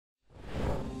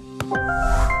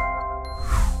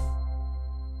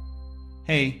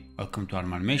Hey, welcome to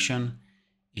Arm Animation.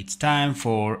 It's time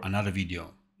for another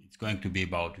video. It's going to be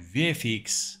about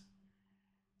VFX.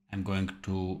 I'm going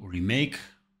to remake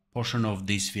portion of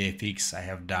this VFX I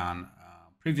have done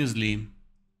previously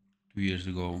 2 years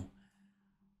ago.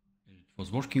 It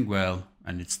was working well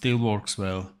and it still works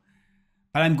well.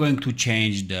 But I'm going to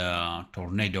change the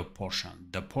tornado portion,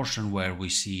 the portion where we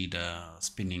see the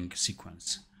spinning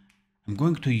sequence. I'm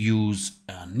going to use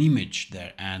an image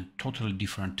there and totally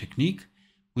different technique,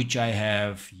 which I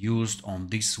have used on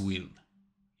this wheel.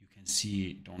 You can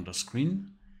see it on the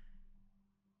screen.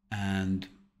 And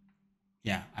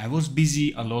yeah, I was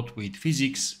busy a lot with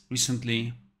physics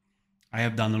recently. I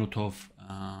have done a lot of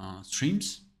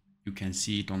streams. You can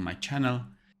see it on my channel.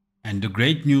 And the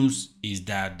great news is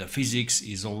that the physics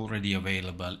is already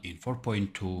available in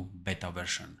 4.2 beta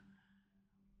version.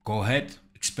 Go ahead,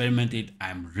 experiment it.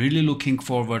 I'm really looking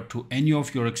forward to any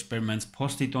of your experiments.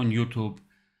 Post it on YouTube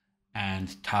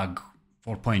and tag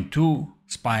 4.2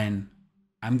 spine.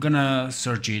 I'm gonna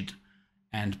search it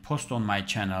and post on my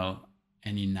channel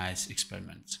any nice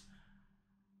experiments.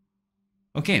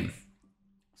 Okay,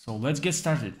 so let's get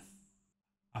started.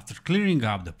 After clearing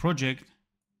up the project,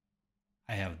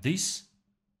 I have this,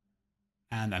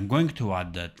 and I'm going to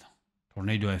add that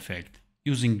tornado effect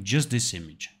using just this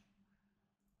image.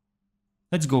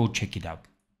 Let's go check it out.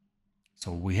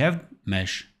 So we have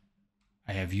mesh.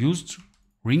 I have used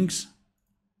rings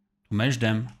to mesh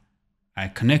them. I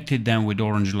connected them with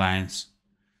orange lines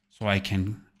so I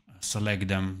can select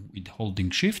them with holding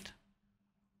shift,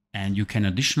 and you can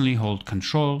additionally hold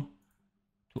control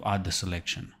to add the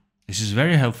selection. This is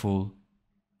very helpful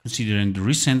considering the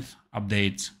recent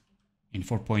updates in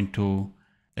 4.2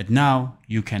 that now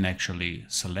you can actually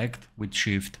select with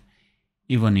shift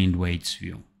even in weights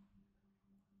view.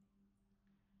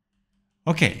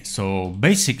 Okay, so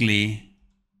basically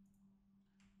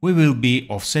we will be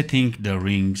offsetting the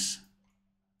rings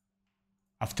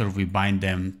after we bind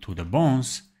them to the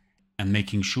bones and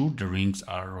making sure the rings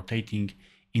are rotating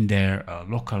in their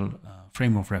local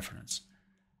frame of reference.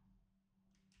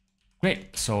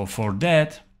 Great, so for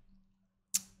that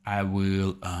I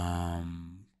will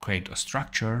create a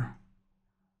structure,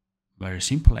 very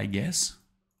simple I guess.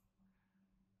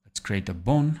 Let's create a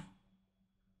bone.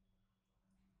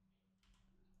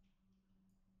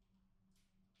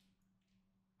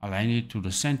 Align it to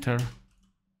the center.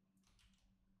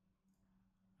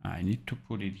 I need to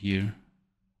put it here.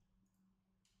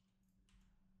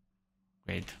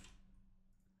 Great.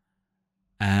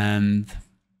 And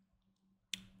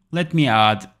let me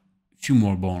add a few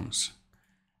more bones.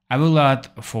 I will add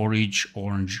for each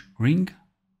orange ring.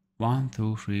 1,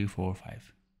 2, 3, 4,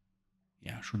 5.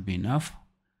 Yeah, should be enough.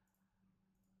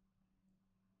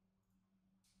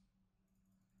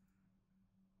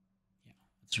 Yeah,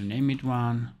 let's rename it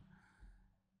 1.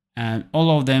 And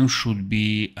all of them should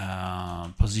be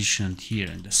positioned here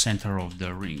in the center of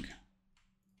the ring.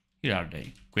 Here are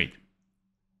they. Great.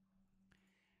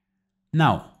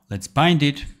 Now let's bind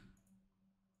it.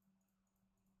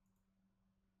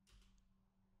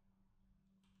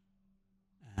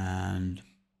 And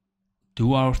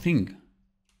do our thing.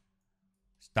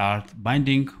 Start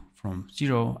binding from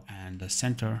 0 and the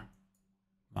center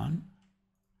 1.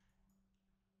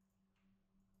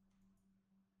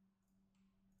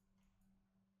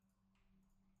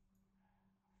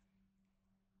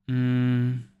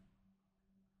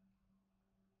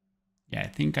 Yeah, I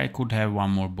think I could have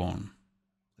one more bone.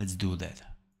 Let's do that.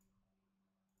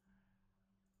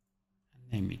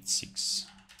 Name it 6.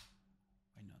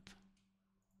 Why not?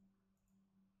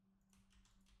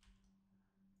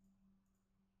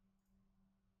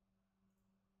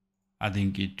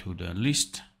 Adding it to the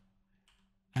list.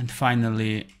 And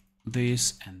finally,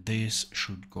 this and this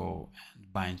should go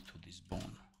and bind to this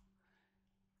bone.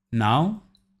 Now,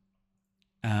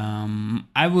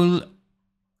 I will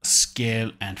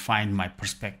scale and find my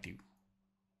perspective.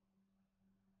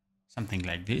 Something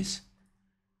like this.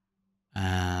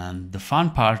 And the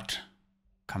fun part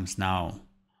comes now.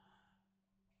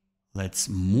 Let's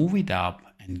move it up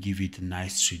and give it a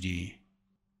nice 3D.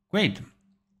 Great.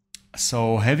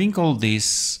 So having all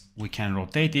this, we can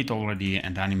rotate it already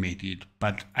and animate it,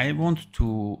 but I want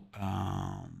to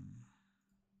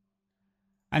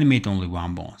animate only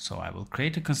one bone. So I will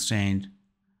create a constraint,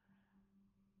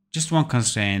 just one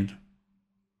constraint,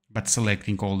 but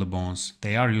selecting all the bones.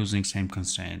 They are using same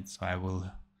constraint. So I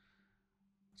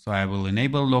will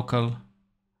enable local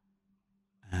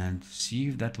and see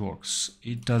if that works.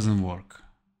 It doesn't work.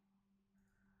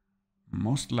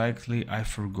 Most likely I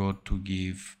forgot to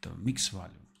give the mix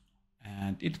value,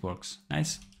 and it works.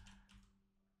 Nice.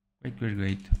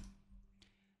 Great.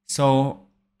 So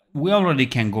we already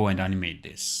can go and animate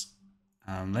this.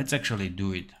 Let's actually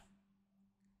do it.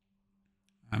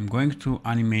 I'm going to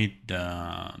animate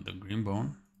the green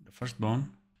bone, the first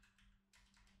bone.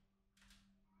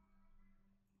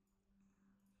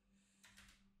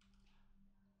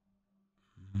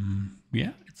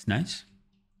 Yeah, it's nice.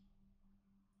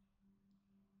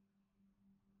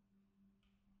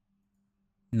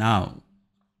 Now,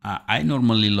 I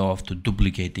normally love to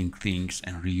duplicating things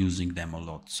and reusing them a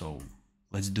lot. So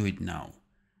let's do it now.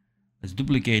 Let's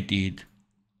duplicate it,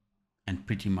 and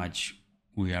pretty much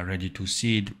we are ready to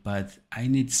see it, but I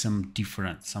need some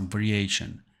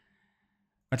variation.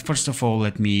 But first of all,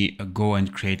 let me go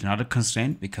and create another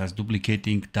constraint, because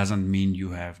duplicating doesn't mean you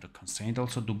have the constraint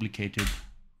also duplicated.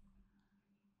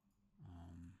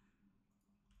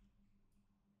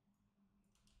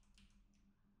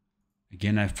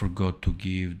 Again, I forgot to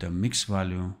give the mix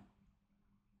value.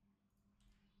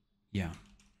 Yeah.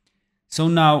 So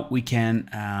now we can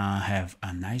have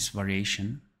a nice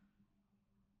variation.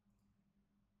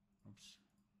 Oops.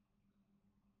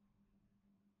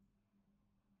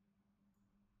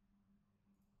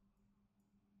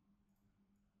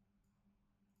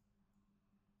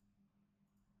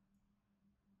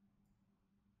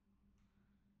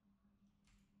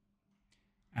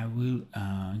 I will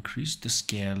increase the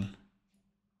scale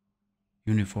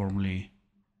uniformly.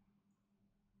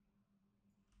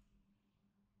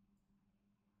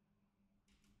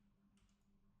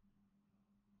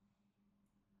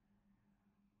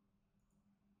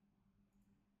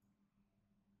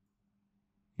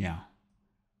 Yeah.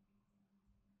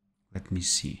 Let me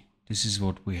see. This is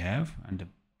what we have, and the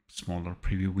smaller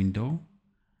preview window.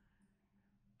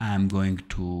 I'm going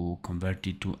to convert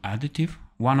it to additive.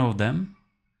 One of them,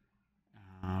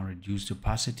 reduce the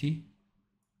opacity,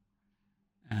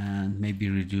 and maybe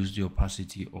reduce the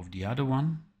opacity of the other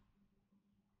one.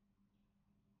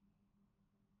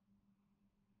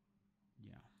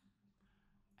 Yeah.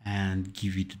 And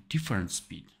give it a different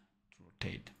speed to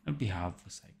rotate. Maybe half a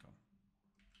cycle.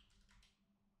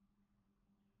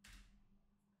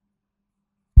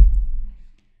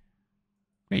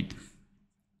 Great.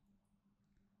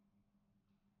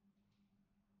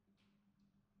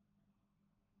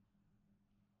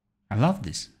 I love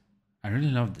this. I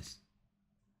really love this.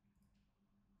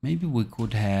 Maybe we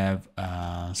could have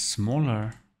a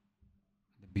smaller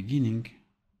at the beginning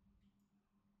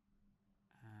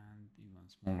and even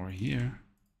smaller here.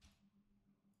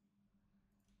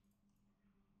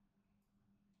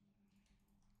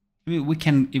 We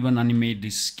can even animate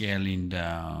this scale in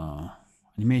the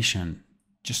animation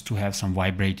just to have some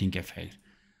vibrating effect.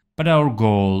 But our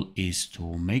goal is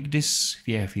to make this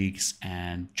VFX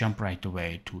and jump right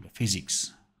away to the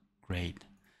physics. Great.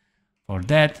 For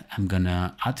that, I'm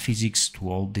gonna add physics to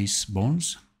all these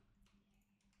bones.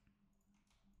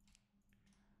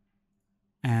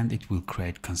 And it will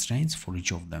create constraints for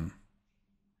each of them.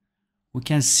 We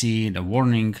can see the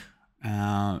warning.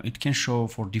 It can show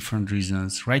for different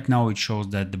reasons. Right now it shows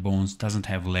that the bones doesn't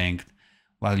have length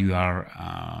while you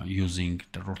are using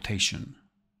the rotation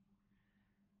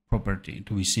property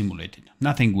to be simulated.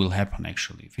 Nothing will happen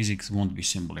actually. Physics won't be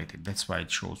simulated. That's why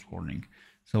it shows warning.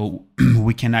 So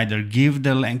we can either give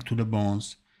the length to the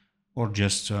bones or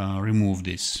just remove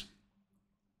this.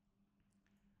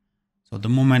 So the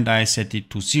moment I set it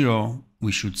to 0,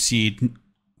 we should see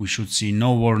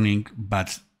no warning,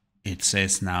 but it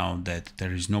says now that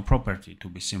there is no property to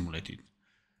be simulated.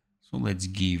 So let's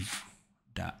give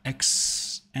the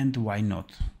X, and why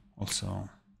not also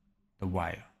the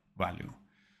Y value.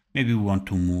 Maybe we want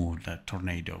to move the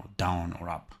tornado down or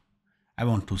up. I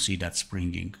want to see that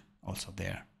springing also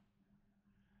there.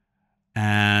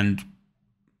 And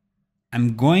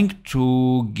I'm going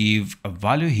to give a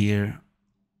value here,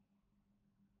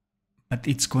 but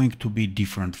it's going to be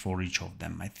different for each of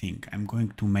them. I think I'm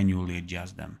going to manually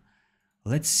adjust them.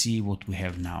 Let's see what we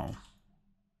have now.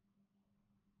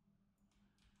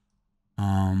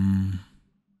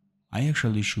 I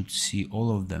actually should see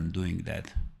all of them doing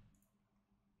that.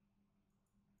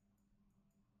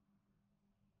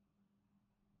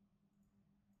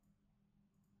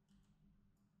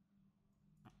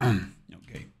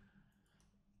 Okay.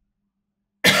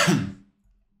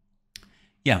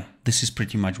 Yeah, this is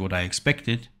pretty much what I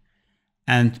expected.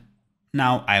 And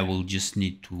now I will just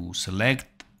need to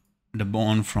select the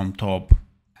bone from top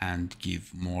and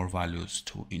give more values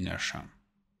to inertia.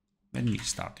 Let me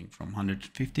starting from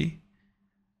 150.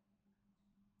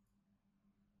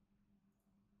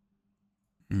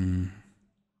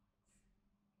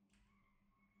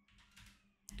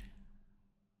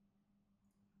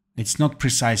 It's not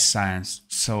precise science,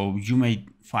 so you may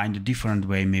find a different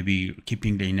way, maybe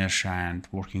keeping the inertia and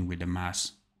working with the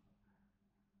mass.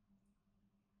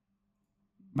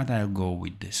 But I'll go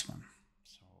with this one.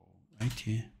 So right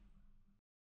here.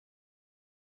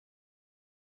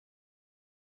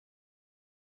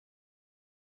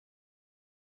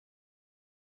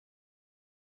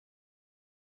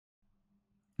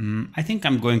 I think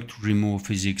I'm going to remove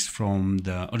physics from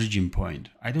the origin point.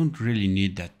 I don't really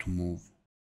need that to move.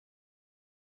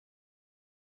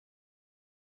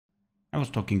 I was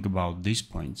talking about these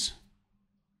points.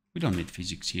 We don't need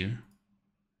physics here.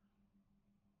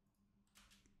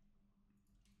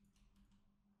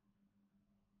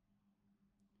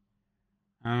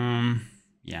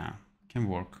 Yeah, can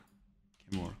work.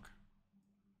 Can work.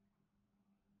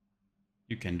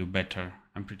 You can do better,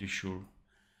 I'm pretty sure.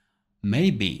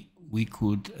 Maybe we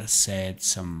could set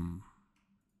some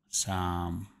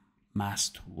mass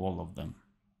to all of them.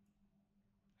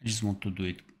 I just want to do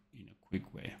it in a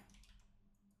quick way.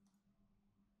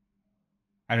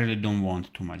 I really don't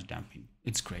want too much damping.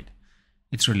 It's great.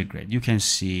 It's really great. You can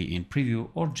see in preview,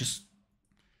 or just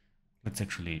let's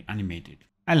actually animate it.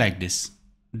 I like this.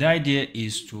 The idea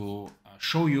is to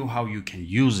show you how you can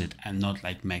use it and not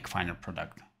like make final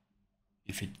product.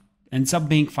 If it ends up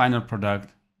being final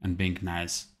product and being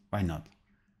nice, why not?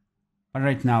 But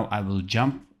right now I will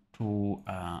jump to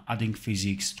adding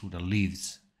physics to the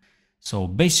leaves. So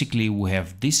basically we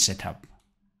have this setup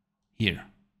here.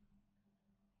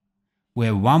 We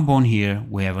have one bone here,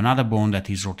 we have another bone that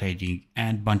is rotating,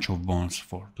 and bunch of bones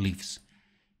for leaves.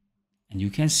 And you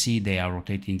can see they are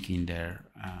rotating in their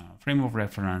frame of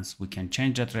reference. We can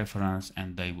change that reference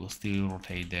and they will still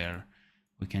rotate there.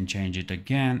 We can change it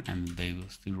again and they will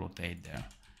still rotate there.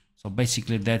 So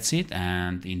basically that's it.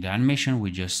 And in the animation, we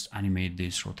just animate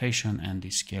this rotation and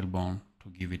this scale bone to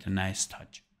give it a nice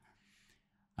touch.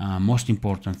 Most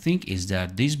important thing is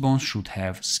that these bones should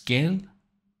have scale,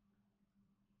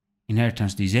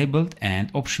 inheritance disabled,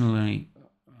 and optionally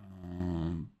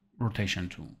rotation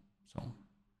too. So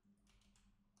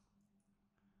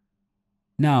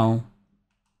now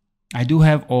I do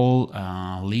have all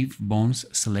leaf bones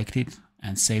selected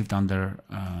and saved under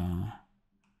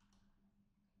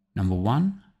number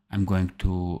 1. I'm going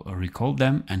to recall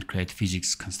them and create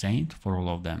physics constraint for all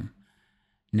of them.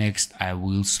 Next, I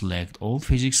will select all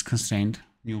physics constraint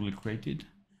newly created,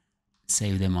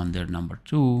 save them under number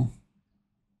 2,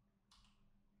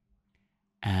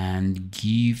 and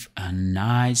give a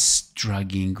nice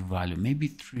dragging value, maybe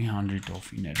 300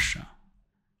 of inertia.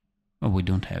 But we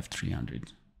don't have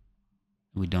 300.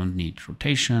 We don't need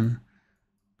rotation.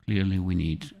 Clearly we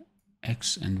need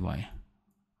X and Y.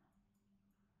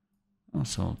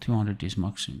 Also 200 is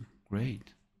maximum.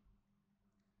 Great.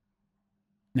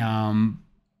 Now,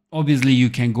 obviously you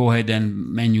can go ahead and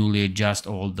manually adjust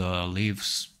all the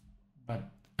leaves, but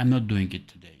I'm not doing it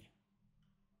today.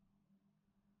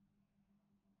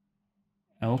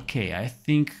 Okay, I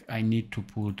think I need to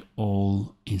put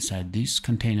all inside this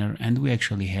container, and we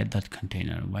actually had that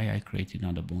container. Why I created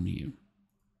another bone here?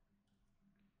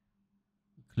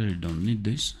 Clearly don't need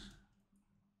this.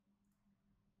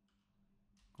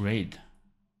 Great.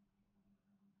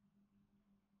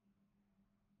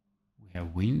 We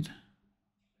have wind,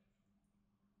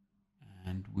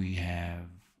 and we have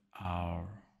our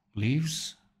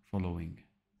leaves following.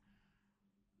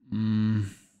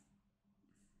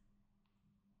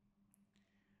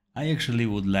 I actually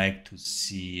would like to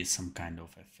see some kind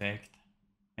of effect.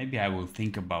 Maybe I will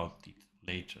think about it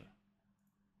later.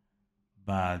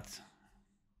 But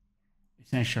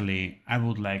essentially, I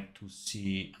would like to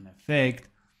see an effect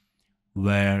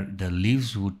where the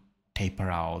leaves would taper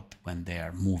out when they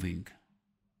are moving.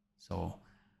 So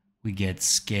we get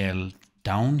scaled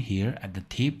down here at the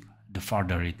tip, the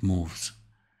farther it moves.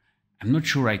 I'm not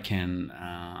sure I can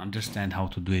understand how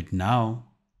to do it now,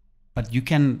 but you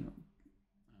can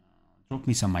drop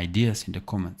me some ideas in the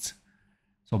comments.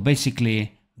 So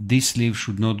basically, this leaf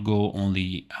should not go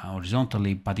only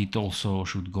horizontally, but it also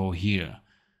should go here,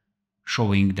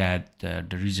 showing that there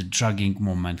is a dragging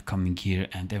moment coming here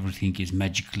and everything is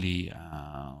magically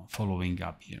following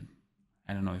up here.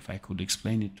 I don't know if I could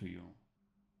explain it to you,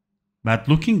 but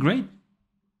looking great.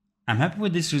 I'm happy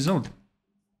with this result.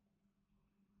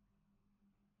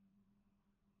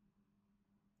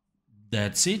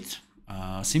 That's it.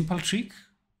 Simple trick.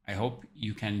 I hope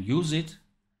you can use it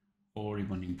or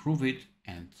even improve it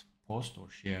and post or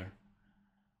share.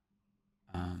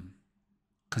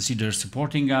 Consider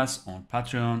supporting us on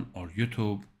Patreon or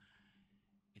YouTube.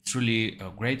 It's really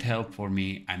a great help for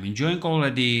me. I'm enjoying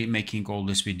already making all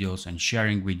these videos and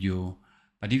sharing with you.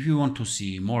 But if you want to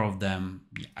see more of them,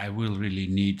 I will really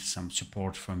need some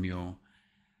support from you,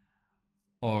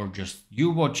 or just you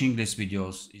watching these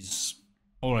videos is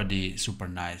already super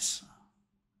nice.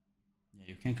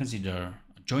 You can consider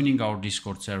joining our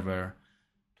Discord server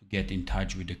to get in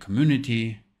touch with the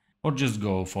community, or just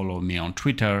go follow me on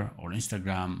Twitter or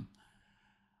Instagram.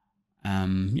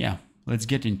 Yeah, let's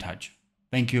get in touch.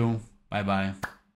 Thank you. Bye bye.